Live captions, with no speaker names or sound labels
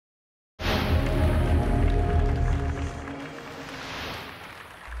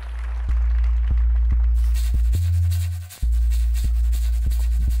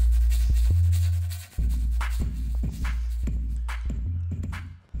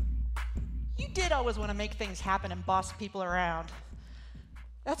did always want to make things happen and boss people around.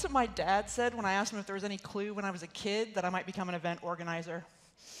 That's what my dad said when I asked him if there was any clue when I was a kid that I might become an event organizer.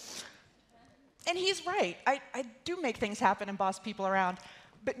 And he's right. I do make things happen and boss people around,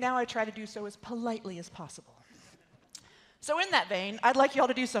 but now I try to do so as politely as possible. So in that vein, I'd like you all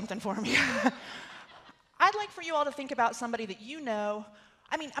to do something for me. I'd like for you all to think about somebody that you know,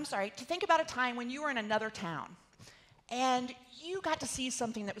 to think about a time when you were in another town and you got to see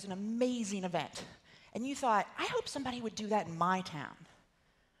something that was an amazing event. And you thought, I hope somebody would do that in my town.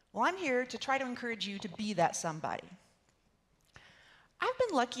 Well, I'm here to try to encourage you to be that somebody. I've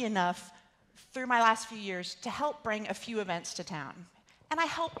been lucky enough through my last few years to help bring a few events to town, and I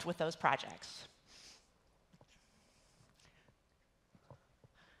helped with those projects.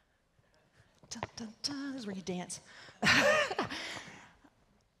 Dun, dun, dun, this is where you dance.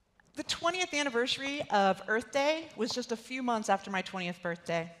 The 20th anniversary of Earth Day was just a few months after my 20th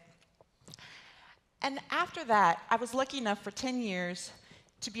birthday. And after that, I was lucky enough for 10 years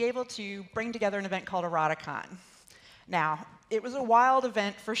to be able to bring together an event called EROTICON. Now, it was a wild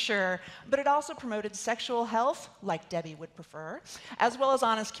event for sure, but it also promoted sexual health, like Debbie would prefer, as well as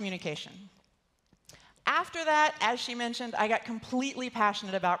honest communication. After that, as she mentioned, I got completely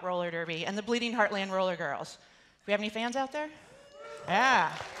passionate about roller derby and the Bleeding Heartland Rollergirls. Do we have any fans out there?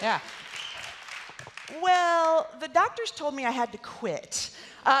 Yeah. Well, the doctors told me I had to quit.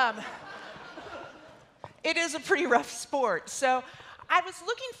 It is a pretty rough sport, so I was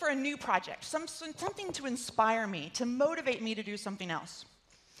looking for a new project, something to inspire me, to motivate me to do something else.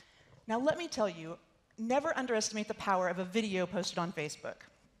 Now, let me tell you, never underestimate the power of a video posted on Facebook.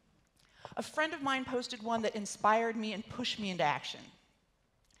 A friend of mine posted one that inspired me and pushed me into action.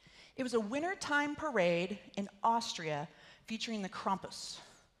 It was a wintertime parade in Austria featuring the Krampus.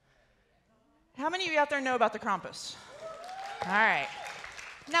 How many of you out there know about the Krampus? All right.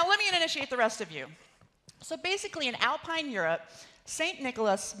 Now, let me initiate the rest of you. So basically, in Alpine Europe, St.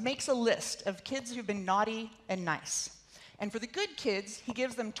 Nicholas makes a list of kids who've been naughty and nice. And for the good kids, he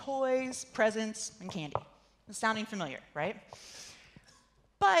gives them toys, presents, and candy. It's sounding familiar, right?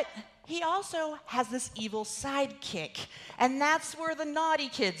 But he also has this evil sidekick, and that's where the naughty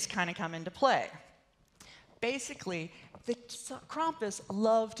kids kind of come into play. Basically, the Krampus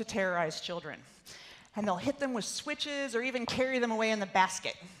love to terrorize children, and they'll hit them with switches or even carry them away in the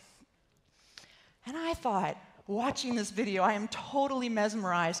basket. And I thought, watching this video, I am totally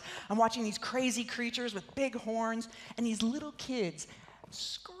mesmerized. I'm watching these crazy creatures with big horns and these little kids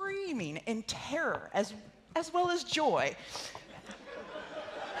screaming in terror as well as joy.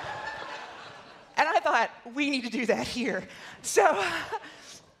 And I thought, we need to do that here. So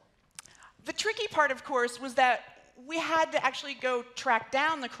the tricky part, of course, was that we had to actually go track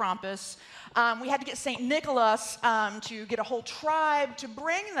down the Krampus. We had to get St. Nicholas to get a whole tribe to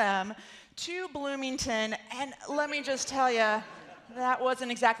bring them to Bloomington, and let me just tell you, that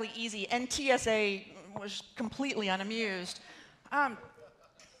wasn't exactly easy, and TSA was completely unamused.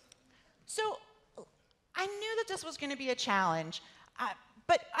 So I knew that this was going to be a challenge,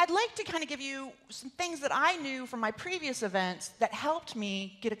 but I'd like to kind of give you some things that I knew from my previous events that helped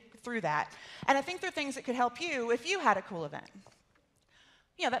me get through that, and I think they're things that could help you if you had a cool event.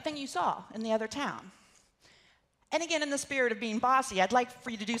 You know, that thing you saw in the other town. And again, in the spirit of being bossy, I'd like for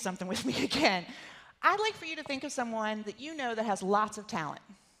you to do something with me again. I'd like for you to think of someone that you know that has lots of talent.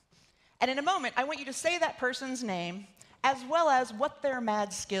 And in a moment, I want you to say that person's name as well as what their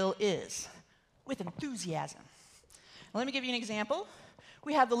mad skill is, with enthusiasm. Now, let me give you an example.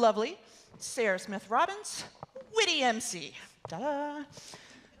 We have the lovely Sarah Smith Robbins, witty MC. Ta-da!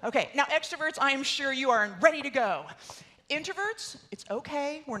 Okay, now extroverts, I am sure you are ready to go. Introverts, it's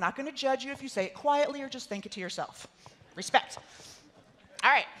okay. We're not going to judge you if you say it quietly or just think it to yourself. Respect.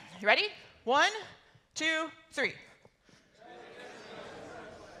 All right, you ready? 1, 2, 3.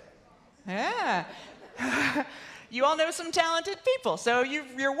 Yeah. You all know some talented people, so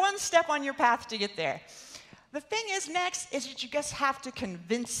you're one step on your path to get there. The thing is next is that you just have to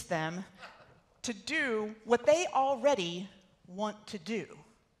convince them to do what they already want to do,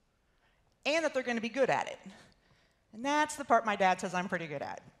 and that they're going to be good at it. And that's the part my dad says I'm pretty good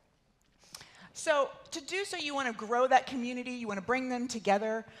at. So to do so, you want to grow that community. You want to bring them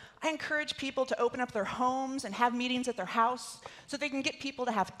together. I encourage people to open up their homes and have meetings at their house so they can get people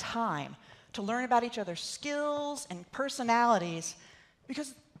to have time to learn about each other's skills and personalities.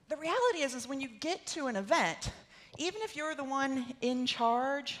 Because the reality is when you get to an event, even if you're the one in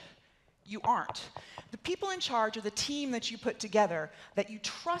charge, you aren't. The people in charge are the team that you put together that you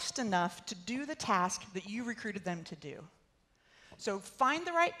trust enough to do the task that you recruited them to do. So find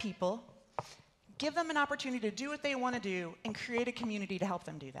the right people, give them an opportunity to do what they want to do, and create a community to help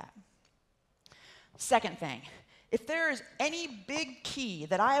them do that. Second thing, if there is any big key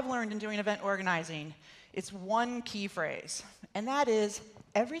that I have learned in doing event organizing, it's one key phrase, and that is,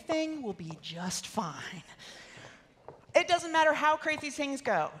 everything will be just fine. It doesn't matter how crazy things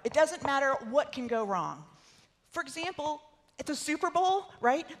go. It doesn't matter what can go wrong. For example, at the Super Bowl,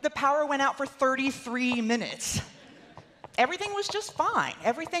 right, the power went out for 33 minutes. Everything was just fine.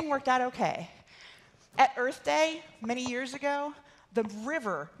 Everything worked out okay. At Earth Day, many years ago, the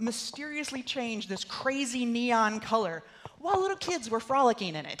river mysteriously changed this crazy neon color while little kids were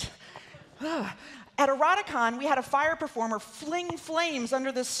frolicking in it. At EROTICON, we had a fire performer fling flames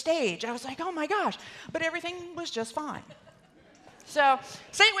under the stage. I was like, oh my gosh, but everything was just fine. So,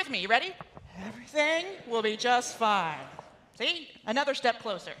 say it with me, you ready? Everything will be just fine. See? Another step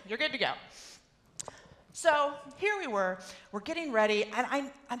closer. You're good to go. So here we were, we're getting ready,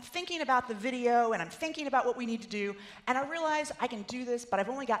 and I'm thinking about the video, and I'm thinking about what we need to do, and I realize I can do this, but I've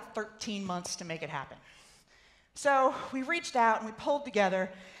only got 13 months to make it happen. So we reached out, and we pulled together,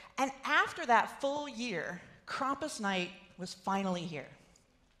 and after that full year, Krampus Night was finally here.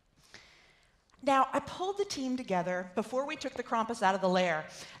 Now, I pulled the team together before we took the Krampus out of the lair,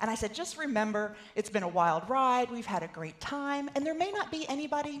 and I said, just remember, it's been a wild ride, we've had a great time, and there may not be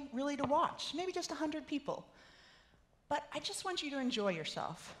anybody really to watch, maybe just 100 people. But I just want you to enjoy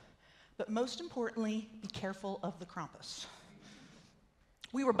yourself. But most importantly, be careful of the Krampus.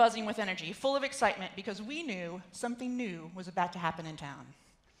 We were buzzing with energy, full of excitement, because we knew something new was about to happen in town.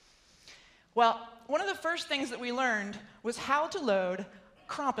 Well, one of the first things that we learned was how to load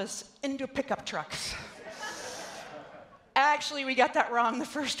Krampus into pickup trucks. Actually, we got that wrong the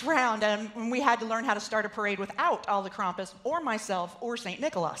first round, and we had to learn how to start a parade without all the Krampus, or myself, or St.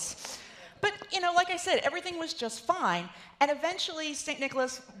 Nicholas. But, like I said, everything was just fine, and eventually St.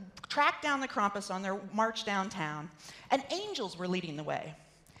 Nicholas tracked down the Krampus on their march downtown, and angels were leading the way.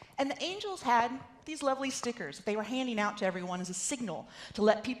 And the angels had these lovely stickers that they were handing out to everyone as a signal to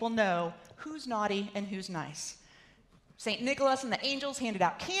let people know who's naughty and who's nice. St. Nicholas and the angels handed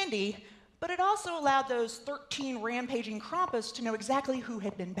out candy, but it also allowed those 13 rampaging Krampus to know exactly who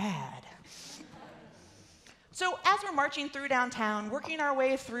had been bad. So as we're marching through downtown, working our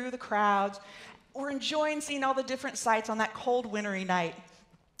way through the crowds, we're enjoying seeing all the different sights on that cold, wintry night.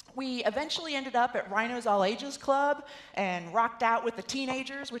 We eventually ended up at Rhino's All Ages Club and rocked out with the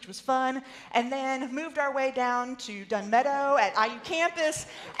teenagers, which was fun, and then moved our way down to Dunn Meadow at IU campus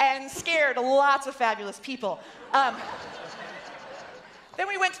and scared lots of fabulous people. Then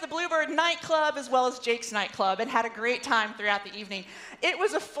we went to the Bluebird nightclub as well as Jake's nightclub and had a great time throughout the evening. It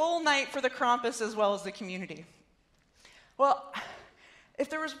was a full night for the Krampus as well as the community. Well, if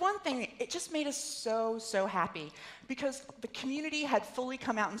there was one thing, it just made us so, so happy because the community had fully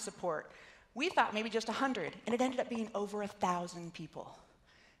come out in support. We thought maybe just 100, and it ended up being over 1,000 people.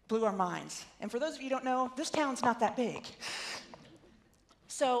 Blew our minds. And for those of you who don't know, this town's not that big.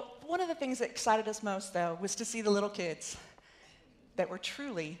 So one of the things that excited us most, though, was to see the little kids that were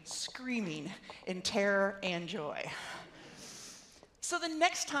truly screaming in terror and joy. So the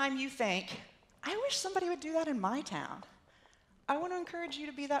next time you think, I wish somebody would do that in my town, I want to encourage you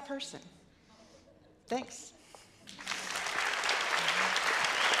to be that person. Thanks.